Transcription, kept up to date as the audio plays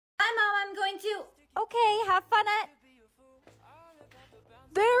I'm going to... Okay, have fun at...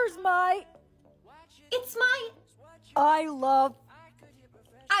 There's my... It's my... I love...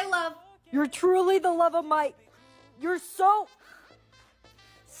 You're truly the love of my... You're so...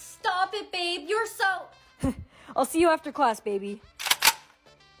 Stop it, babe. You're so... I'll see you after class, baby.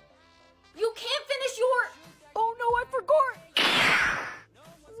 You can't finish your... Oh no, I forgot!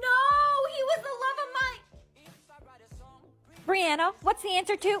 No, he was the love of my... Brianna, what's the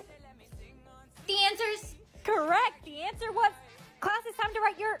answer to... The answer's... Correct, the answer was... Class, it's time to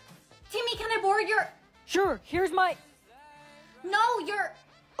write your... Timmy, can I borrow your... Sure, here's my... No, your...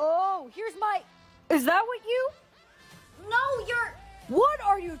 Oh, here's my... Is that what you... No, your... What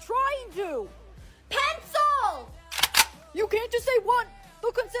are you trying to... Pencil! You can't just say one.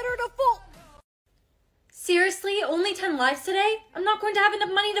 They'll consider it a fault. Seriously? Only 10 lives today? I'm not going to have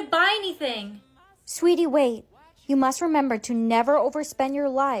enough money to buy anything. Sweetie, wait. You must remember to never overspend your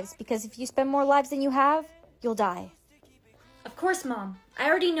lives, because if you spend more lives than you have, you'll die. Of course, Mom. I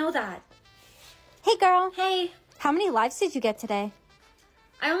already know that. Hey, girl. Hey. How many lives did you get today?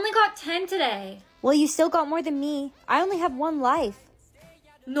 I only got 10 today. Well, you still got more than me. I only have 1 life.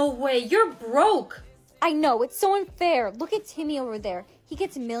 No way. You're broke. I know. It's so unfair. Look at Timmy over there. He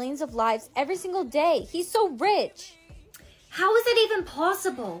gets millions of lives every single day. He's so rich. How is it even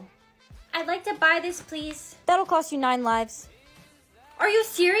possible? I'd like to buy this, please. That'll cost you 9 lives. Are you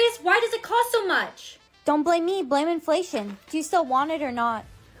serious? Why does it cost so much? Don't blame me. Blame inflation. Do you still want it or not?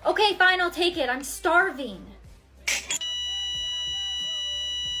 Okay, fine. I'll take it. I'm starving.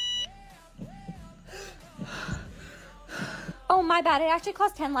 Oh, my bad. It actually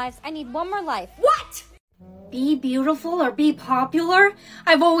cost 10 lives. I need 1 more life. What? Be beautiful or be popular?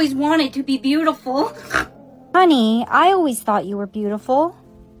 I've always wanted to be beautiful. Honey, I always thought you were beautiful.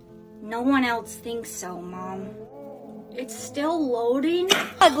 No one else thinks so, Mom. It's still loading.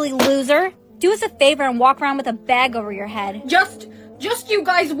 Ugly loser. Do us a favor and walk around with a bag over your head. Just you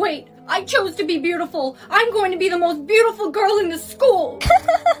guys wait. I chose to be beautiful. I'm going to be the most beautiful girl in the school.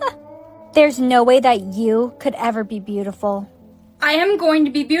 There's no way that you could ever be beautiful. I am going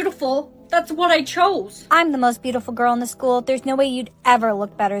to be beautiful. That's what I chose. I'm the most beautiful girl in the school. There's no way you'd ever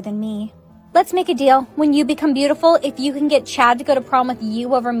look better than me. Let's make a deal. When you become beautiful, if you can get Chad to go to prom with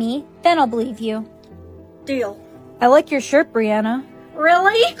you over me, then I'll believe you. Deal. I like your shirt, Brianna.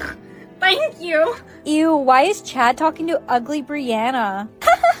 Really? Thank you. Ew, why is Chad talking to ugly Brianna?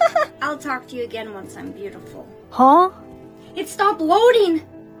 I'll talk to you again once I'm beautiful. Huh? It stopped loading.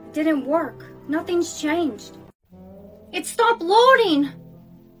 Didn't work. Nothing's changed. It stopped loading.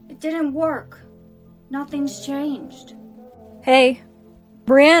 It didn't work. Nothing's changed. Hey,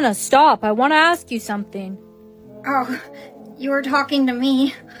 Brianna, stop. I want to ask you something. Oh, you were talking to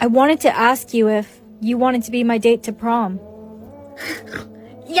me. I wanted to ask you if you wanted to be my date to prom.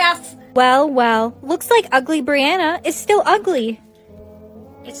 Yes. Well, looks like ugly Brianna is still ugly.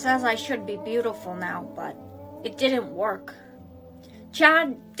 It says I should be beautiful now, but it didn't work.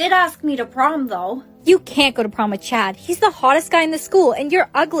 Chad did ask me to prom, though. You can't go to prom with Chad. He's the hottest guy in the school, and you're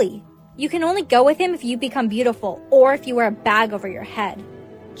ugly. You can only go with him if you become beautiful, or if you wear a bag over your head.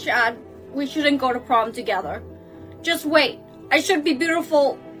 Chad, we shouldn't go to prom together. Just wait. I should be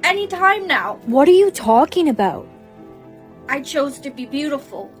beautiful anytime now. What are you talking about? I chose to be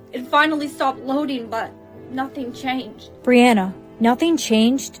beautiful. It finally stopped loading, but nothing changed. Brianna, nothing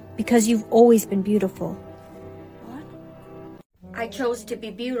changed because you've always been beautiful. What? I chose to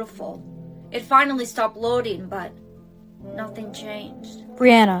be beautiful. It finally stopped loading, but nothing changed.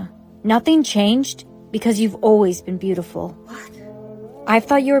 Brianna, nothing changed because you've always been beautiful. What? I've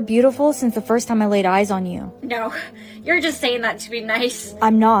thought you were beautiful since the first time I laid eyes on you. No, you're just saying that to be nice.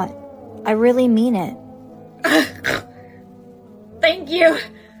 I'm not. I really mean it. Thank you.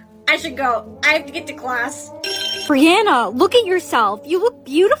 I should go. I have to get to class. Brianna, look at yourself. You look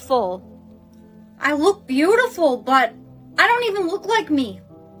beautiful. I look beautiful, but I don't even look like me.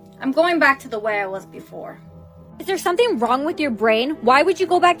 I'm going back to the way I was before. Is there something wrong with your brain? Why would you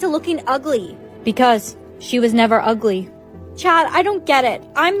go back to looking ugly? Because she was never ugly. Chad, I don't get it.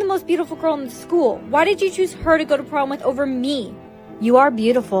 I'm the most beautiful girl in the school. Why did you choose her to go to prom with over me? You are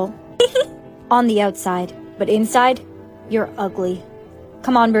beautiful. On the outside. But inside, you're ugly.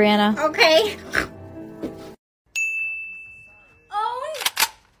 Come on, Brianna. Okay.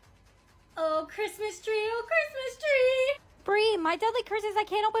 Oh, Christmas tree. Oh, Christmas tree. Brie, my deadly curse is I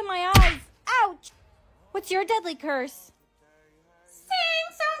can't open my eyes. Ouch. What's your deadly curse? Sing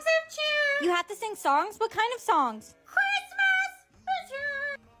songs of cheer. You have to sing songs? What kind of songs? Christmas is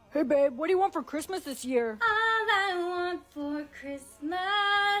here. Hey, babe, what do you want for Christmas this year? All I want for Christmas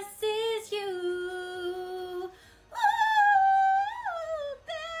is you. Ooh,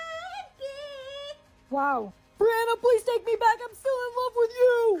 baby. Wow. Brianna, please take me back. I'm still in love with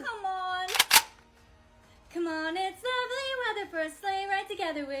you. Come on. Come on, it's lovely weather for a sleigh ride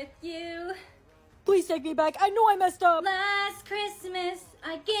together with you. Please take me back. I know I messed up. Last Christmas,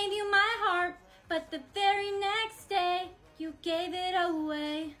 I gave you my heart, but the very next day, you gave it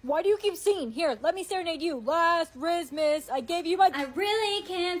away. Why do you keep singing? Here, let me serenade you. Last Christmas, I gave you my... I really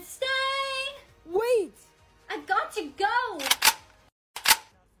can't stay. Wait. I've got to go.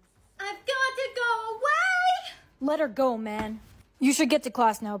 I've got to go away. Let her go, man. You should get to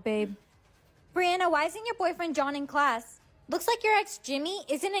class now, babe. Brianna, why isn't your boyfriend John in class? Looks like your ex Jimmy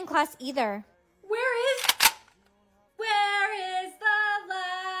isn't in class either. Where is the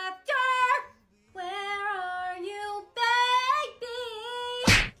laughter? Where are you,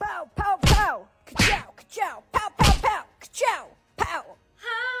 baby? Pow, pow, pow. Ka-chow, ka-chow. Pow, pow, pow. Ka-chow, pow.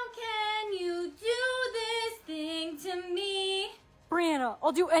 How can you do this thing to me? Brianna,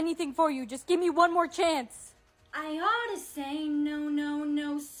 I'll do anything for you. Just give me one more chance. I ought to say no, no,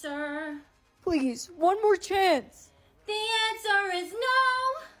 no, sir. Please, one more chance. The answer is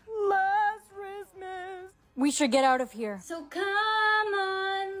no. Last Christmas. We should get out of here. So come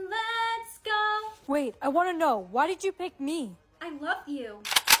on, let's go. Wait, I want to know. Why did you pick me? I love you.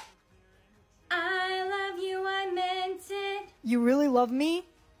 I love you, I meant it. You really love me?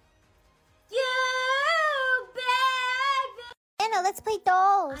 You, baby. Brianna, let's play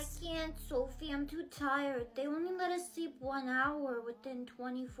dolls. I can't, Sophie. I'm too tired. They only let us sleep 1 hour within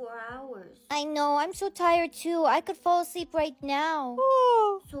 24 hours. I know, I'm so tired too. I could fall asleep right now.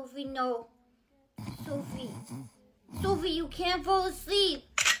 Sophie, no. Sophie, you can't fall asleep.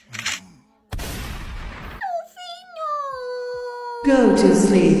 Sophie, no. Go to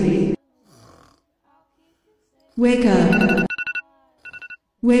sleep. Wake up.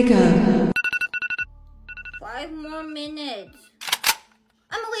 Wake up. 5 more minutes.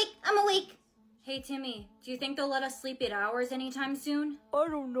 I'm awake. Hey, Timmy, do you think they'll let us sleep 8 hours anytime soon? I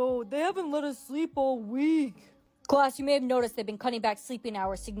don't know. They haven't let us sleep all week. Class, you may have noticed they've been cutting back sleeping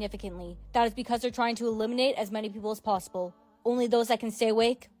hours significantly. That is because they're trying to eliminate as many people as possible. Only those that can stay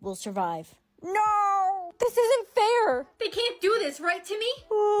awake will survive. No! This isn't fair! They can't do this, right, Timmy?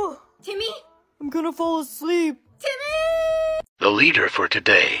 Oh, Timmy? I'm gonna fall asleep. Timmy! The leader for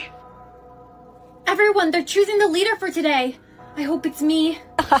today. Everyone, they're choosing the leader for today. I hope it's me.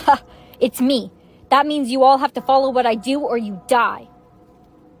 It's me. That means you all have to follow what I do or you die.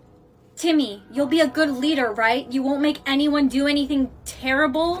 Timmy, you'll be a good leader, right? You won't make anyone do anything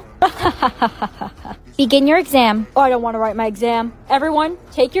terrible? Begin your exam. Oh, I don't want to write my exam. Everyone,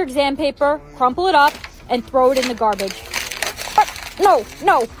 take your exam paper, crumple it up, and throw it in the garbage. But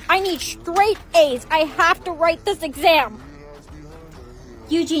no, I need straight A's. I have to write this exam.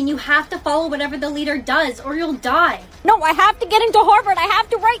 Eugene, you have to follow whatever the leader does or you'll die. No, I have to get into Harvard. I have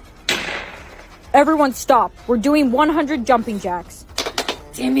to write. Everyone stop. We're doing 100 jumping jacks.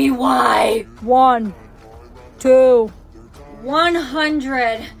 Timmy, why? 1, 2.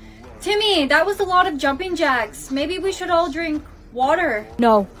 100. Timmy, that was a lot of jumping jacks. Maybe we should all drink water.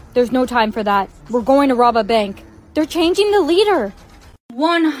 No, there's no time for that. We're going to rob a bank. They're changing the leader.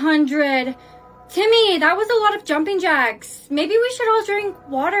 100. Timmy, that was a lot of jumping jacks. Maybe we should all drink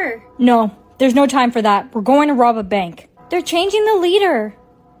water. No, there's no time for that. We're going to rob a bank. They're changing the leader.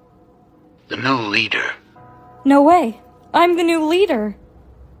 The new leader. No way. I'm the new leader.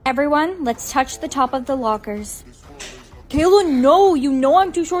 Everyone, let's touch the top of the lockers. Kayla, no. You know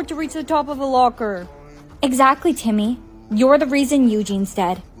I'm too short to reach the top of a locker. Exactly, Timmy. You're the reason Eugene's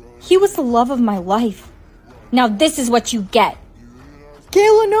dead. He was the love of my life. Now this is what you get.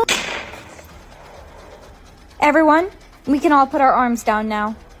 Kayla, no. Everyone, we can all put our arms down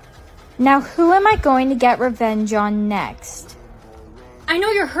now. Now who am I going to get revenge on next? I know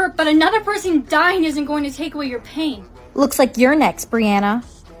you're hurt, but another person dying isn't going to take away your pain. Looks like you're next, Brianna.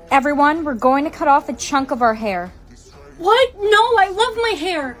 Everyone, we're going to cut off a chunk of our hair. What? No, I love my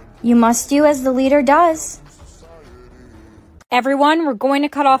hair. You must do as the leader does. Everyone, we're going to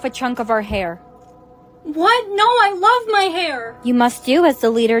cut off a chunk of our hair. What? No, I love my hair. You must do as the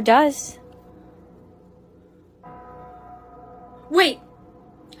leader does. Wait,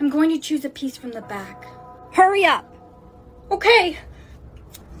 I'm going to choose a piece from the back. Hurry up. Okay.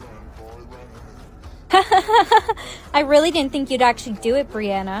 I really didn't think you'd actually do it,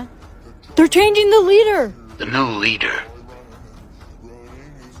 Brianna. They're changing the leader. The new leader.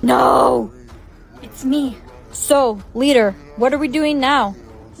 No. It's me. So, leader, what are we doing now?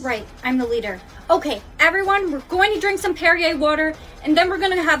 Right, I'm the leader. Okay, everyone, we're going to drink some Perrier water, and then we're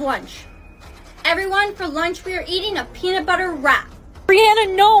going to have lunch. Everyone, for lunch, we are eating a peanut butter wrap.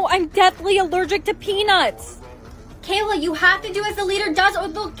 Brianna, no, I'm deathly allergic to peanuts. Kayla, you have to do as the leader does or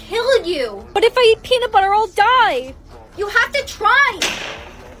they'll kill you. But if I eat peanut butter, I'll die. You have to try.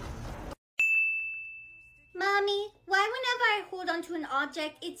 Mommy, why whenever I hold onto an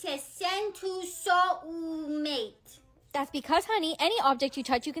object, it says send to soulmate? That's because, honey, any object you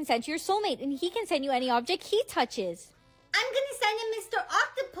touch, you can send to your soulmate, and he can send you any object he touches. I'm gonna send him Mr.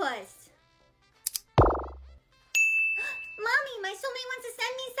 Octopus. Mommy, my soulmate wants to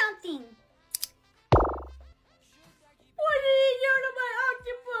send me something. What did he do to my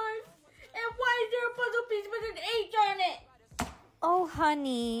octopus? And why is there a puzzle piece with an H on it? Oh,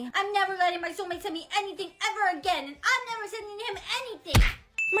 honey. I'm never letting my soulmate send me anything ever again, and I'm never sending him anything.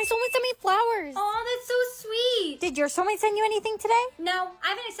 My soulmate sent me flowers. Oh, that's so sweet. Did your soulmate send you anything today? No, I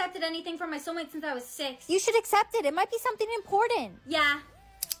haven't accepted anything from my soulmate since I was 6. You should accept it. It might be something important. Yeah.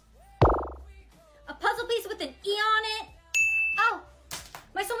 A puzzle piece with an E on it. Oh,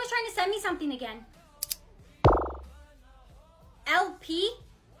 my soulmate's trying to send me something again. LP?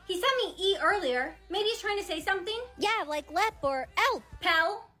 He sent me E earlier. Maybe he's trying to say something? Yeah, like lep or elp.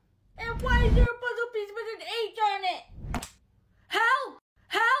 Pal? And why is there a puzzle piece with an H on it? Help!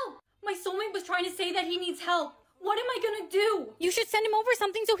 Help! My soulmate was trying to say that he needs help. What am I gonna do? You should send him over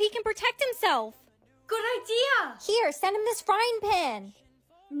something so he can protect himself. Good idea! Here, send him this frying pan.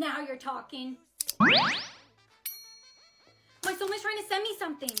 Now you're talking. My soulmate's trying to send me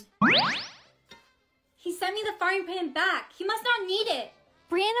something. He sent me the frying pan back. He must not need it.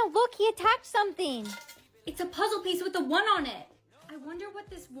 Brianna, look, he attached something. It's a puzzle piece with a 1 on it. I wonder what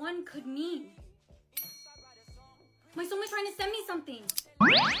this 1 could mean. My soulmate's trying to send me something.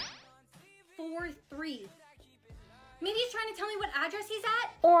 4-3. Maybe he's trying to tell me what address he's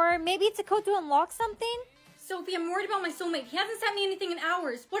at? Or maybe it's a code to unlock something? Sophie, I'm worried about my soulmate. He hasn't sent me anything in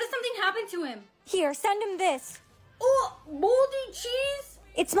hours. What if something happened to him? Here, send him this. Oh, moldy cheese?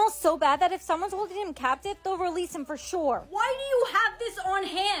 It smells so bad that if someone's holding him captive, they'll release him for sure. Why do you have this on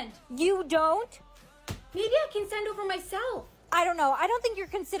hand? You don't? Maybe I can send over myself. I don't know. I don't think you're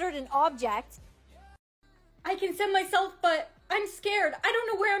considered an object. I can send myself, but I'm scared. I don't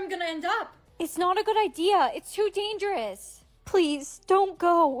know where I'm gonna end up. It's not a good idea. It's too dangerous. Please, don't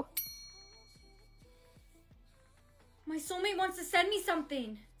go. My soulmate wants to send me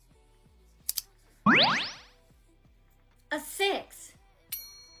something. A 6.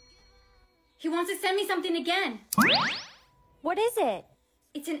 He wants to send me something again. What is it?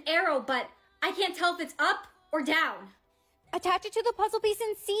 It's an arrow, but I can't tell if it's up or down. Attach it to the puzzle piece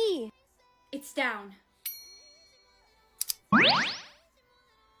and see. It's down.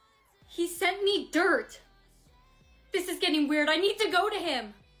 He sent me dirt. This is getting weird. I need to go to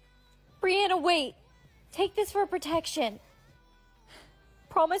him. Brianna, wait. Take this for protection.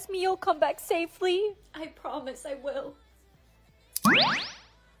 Promise me you'll come back safely. I promise I will.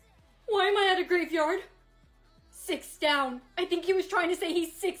 Why am I at a graveyard? 6 down. I think he was trying to say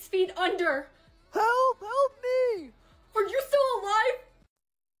he's 6 feet under. Help! Help me! Are you still alive?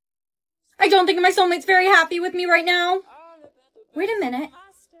 I don't think my soulmate's very happy with me right now. Wait a minute.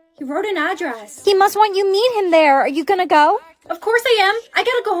 He wrote an address. He must want you to meet him there. Are you gonna go? Of course I am. I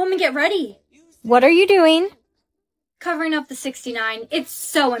gotta go home and get ready. What are you doing? Covering up the 69. It's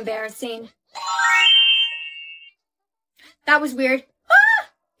so embarrassing. That was weird. Ah!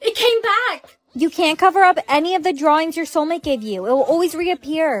 It came back! You can't cover up any of the drawings your soulmate gave you. It will always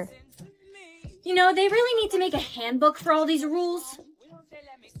reappear. You know, they really need to make a handbook for all these rules.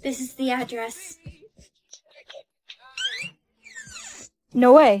 This is the address.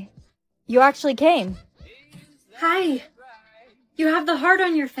 No way. You actually came. Hi. You have the heart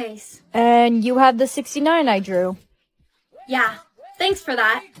on your face. And you have the 69 I drew. Yeah, thanks for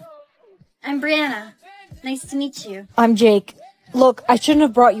that. I'm Brianna. Nice to meet you. I'm Jake. Look, I shouldn't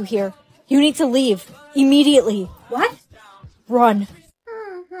have brought you here. You need to leave. Immediately. What? Run.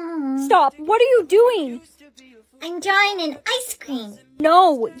 Stop. What are you doing? I'm drawing an ice cream.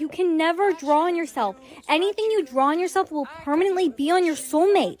 No, you can never draw on yourself. Anything you draw on yourself will permanently be on your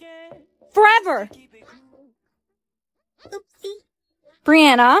soulmate. Forever. Oopsie.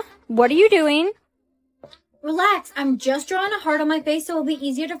 Brianna, what are you doing? Relax, I'm just drawing a heart on my face so it'll be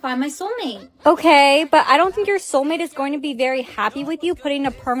easier to find my soulmate. Okay, but I don't think your soulmate is going to be very happy with you putting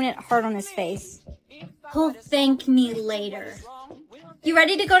a permanent heart on his face. He'll thank me later. You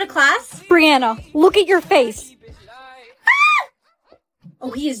ready to go to class? Brianna, look at your face.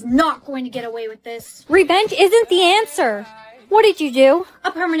 Oh, he is not going to get away with this. Revenge isn't the answer. What did you do?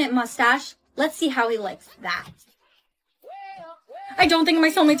 A permanent mustache. Let's see how he likes that. I don't think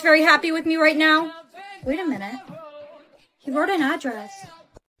my soulmate's very happy with me right now. Wait a minute. He wrote an address.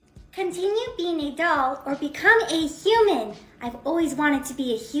 Continue being a doll or become a human. I've always wanted to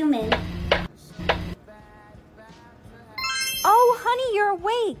be a human. Oh, honey, you're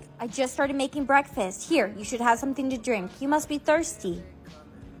awake. I just started making breakfast. Here, you should have something to drink. You must be thirsty.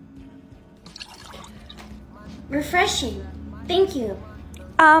 Refreshing. Thank you.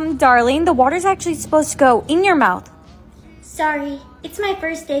 Darling, the water's actually supposed to go in your mouth. Sorry, it's my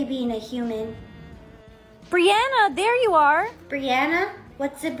first day being a human. Brianna, there you are. Brianna?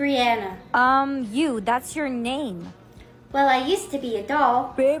 What's a Brianna? That's your name. Well, I used to be a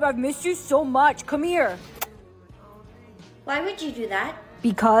doll. Babe, I've missed you so much. Come here. Why would you do that?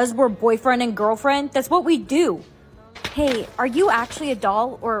 Because we're boyfriend and girlfriend. That's what we do. Hey, are you actually a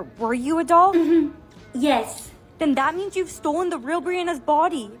doll, or were you a doll? Yes. Then that means you've stolen the real Brianna's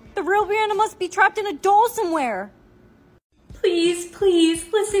body. The real Brianna must be trapped in a doll somewhere. Please, please,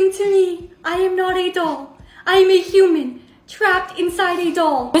 listen to me. I am not a doll. I am a human, trapped inside a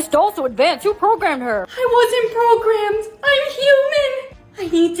doll. This doll's so advanced. Who programmed her? I wasn't programmed. I'm human. I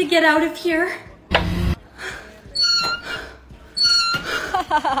need to get out of here.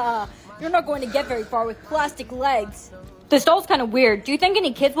 You're not going to get very far with plastic legs. This doll's kind of weird. Do you think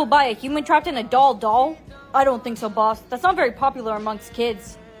any kids will buy a human trapped in a doll? I don't think so, boss. That's not very popular amongst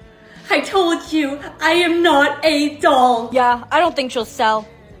kids. I told you, I am not a doll. Yeah, I don't think she'll sell.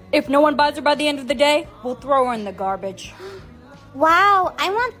 If no one buys her by the end of the day, we'll throw her in the garbage. Wow, I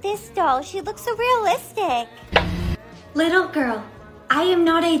want this doll. She looks so realistic. Little girl, I am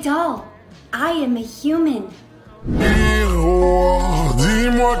not a doll. I am a human.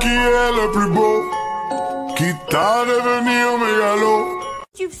 Dis-moi qui est le plus beau, qui t'a devenu mégalo.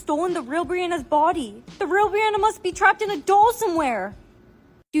 You've stolen the real Brianna's body. The real Brianna must be trapped in a doll somewhere.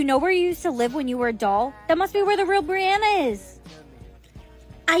 Do you know where you used to live when you were a doll? That must be where the real Brianna is.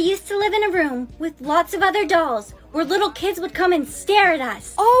 I used to live in a room with lots of other dolls where little kids would come and stare at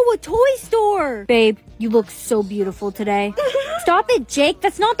us. Oh, a toy store. Babe, you look so beautiful today. Stop it, Jake.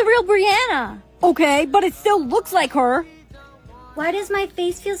 That's not the real Brianna. Okay, but it still looks like her. Why does my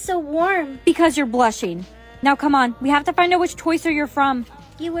face feel so warm? Because you're blushing. Now come on, we have to find out which toy store you're from.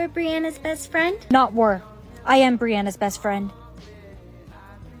 You were Brianna's best friend? Not were. I am Brianna's best friend.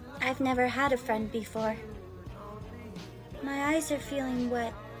 I've never had a friend before. My eyes are feeling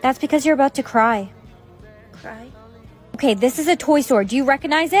wet. That's because you're about to cry. Cry? Okay, this is a toy store. Do you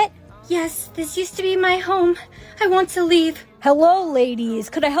recognize it? Yes, this used to be my home. I want to leave. Hello, ladies.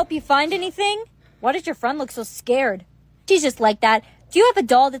 Could I help you find anything? Why does your friend look so scared? She's just like that. Do you have a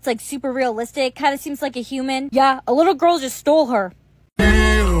doll that's like super realistic? Kind of seems like a human? Yeah, a little girl just stole her.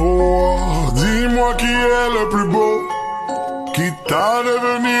 Dis-moi qui est le plus beau, qui t'a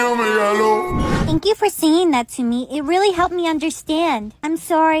devenu mégalo. Thank you for saying that to me. It really helped me understand. I'm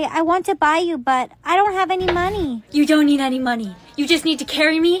sorry. I want to buy you, but I don't have any money. You don't need any money. You just need to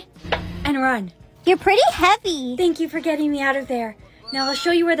carry me and run. You're pretty heavy. Thank you for getting me out of there. Now I'll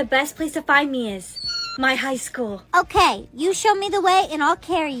show you where the best place to find me is. My high school. Okay, you show me the way and I'll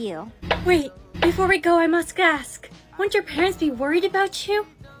carry you. Wait, before we go, I must ask. Won't your parents be worried about you?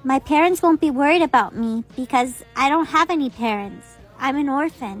 My parents won't be worried about me because I don't have any parents. I'm an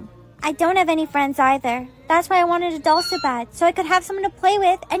orphan. I don't have any friends either. That's why I wanted a doll so bad, so I could have someone to play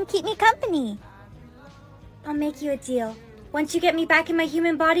with and keep me company. I'll make you a deal. Once you get me back in my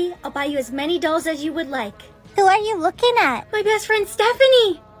human body, I'll buy you as many dolls as you would like. Who are you looking at? My best friend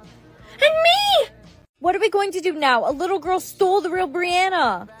Stephanie! And me! What are we going to do now? A little girl stole the real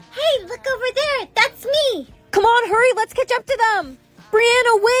Brianna. Hey, look over there. That's me. Come on, hurry. Let's catch up to them.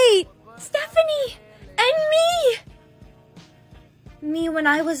 Brianna, wait. Stephanie! And me! Me when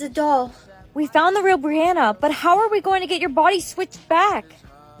I was a doll. We found the real Brianna, but how are we going to get your body switched back?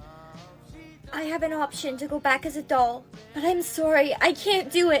 I have an option to go back as a doll, but I'm sorry, I can't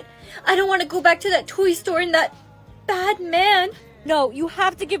do it. I don't want to go back to that toy store and that bad man. No, you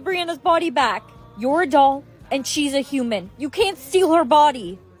have to give Brianna's body back. You're a doll, and she's a human. You can't steal her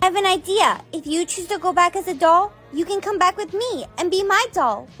body. I have an idea. If you choose to go back as a doll, you can come back with me and be my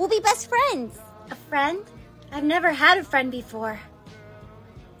doll. We'll be best friends. A friend? I've never had a friend before.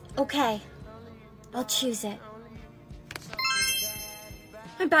 Okay, I'll choose it.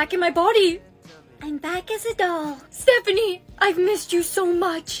 I'm back in my body. I'm back as a doll. Stephanie, I've missed you so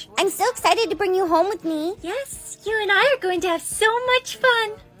much. I'm so excited to bring you home with me. Yes, you and I are going to have so much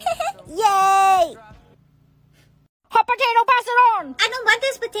fun. Yay! Hot potato, pass it on! I don't want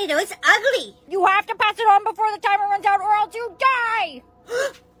this potato. It's ugly. You have to pass it on before the timer runs out or else you die!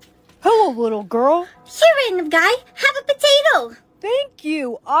 Hello, little girl. Here, random guy. Have a potato. Thank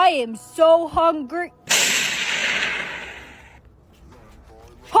you. I am so hungry.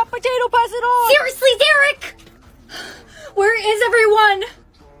 Hot potato, pass it on! Seriously, Derek! Where is everyone?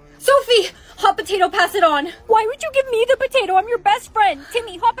 Sophie, hot potato, pass it on. Why would you give me the potato? I'm your best friend.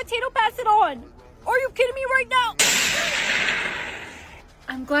 Timmy, hot potato, pass it on. Are you kidding me right now?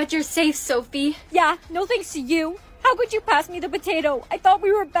 I'm glad you're safe, Sophie. Yeah, no thanks to you. How could you pass me the potato? I thought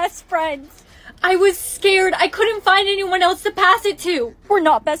we were best friends. I was scared. I couldn't find anyone else to pass it to. We're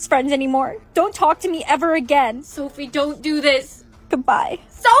not best friends anymore. Don't talk to me ever again. Sophie, don't do this. Goodbye.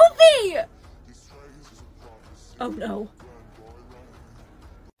 Sophie! Oh no.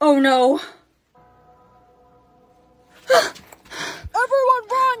 Oh no. Everyone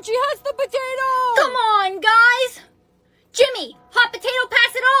run! She has the potato! Come on, guys! Jimmy, hot potato,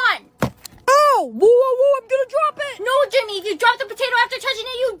 pass it on! Oh! Whoa, whoa, whoa, I'm gonna drop it! No, Jimmy, if you drop the potato after touching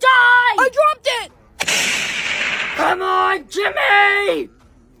it, you die! I dropped it! Come on, Jimmy!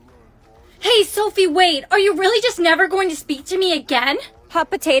 Hey, Sophie, wait. Are you really just never going to speak to me again? Hot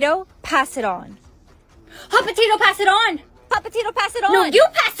potato, pass it on. Hot potato, pass it on! Hot potato, pass it on! No, you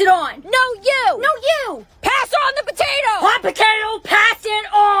pass it on! No, you! No, you! Pass on the potato! Hot potato, pass it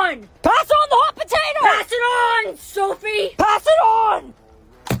on! Pass on the hot potato! Pass it on, Sophie! Pass it on!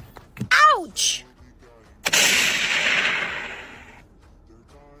 Ouch!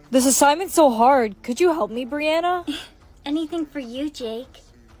 This assignment's so hard. Could you help me, Brianna? Anything for you, Jake.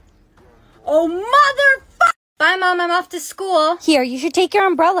 Oh, motherfucker! Bye, Mom. I'm off to school. Here, you should take your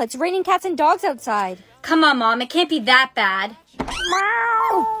umbrella. It's raining cats and dogs outside. Come on, Mom. It can't be that bad.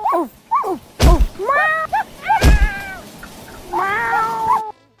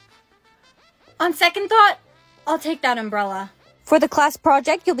 On second thought, I'll take that umbrella. For the class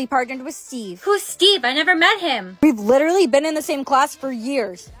project, you'll be partnered with Steve. Who's Steve? I never met him. We've literally been in the same class for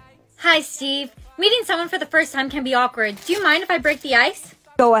years. Hi, Steve. Meeting someone for the first time can be awkward. Do you mind if I break the ice?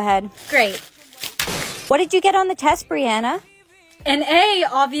 Go ahead. Great. What did you get on the test, Brianna? An A,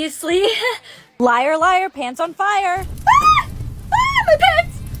 obviously. Liar, liar, pants on fire. Ah! Ah, my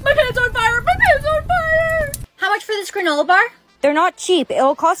pants! My pants on fire! My pants on fire! How much for this granola bar? They're not cheap.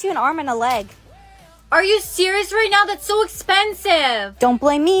 It'll cost you an arm and a leg. Are you serious right now? That's so expensive. Don't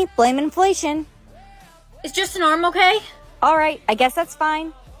blame me. Blame inflation. Is just an arm okay? All right, I guess that's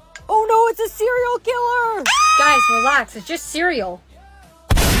fine. Oh no, it's a serial killer! Guys, relax. It's just cereal.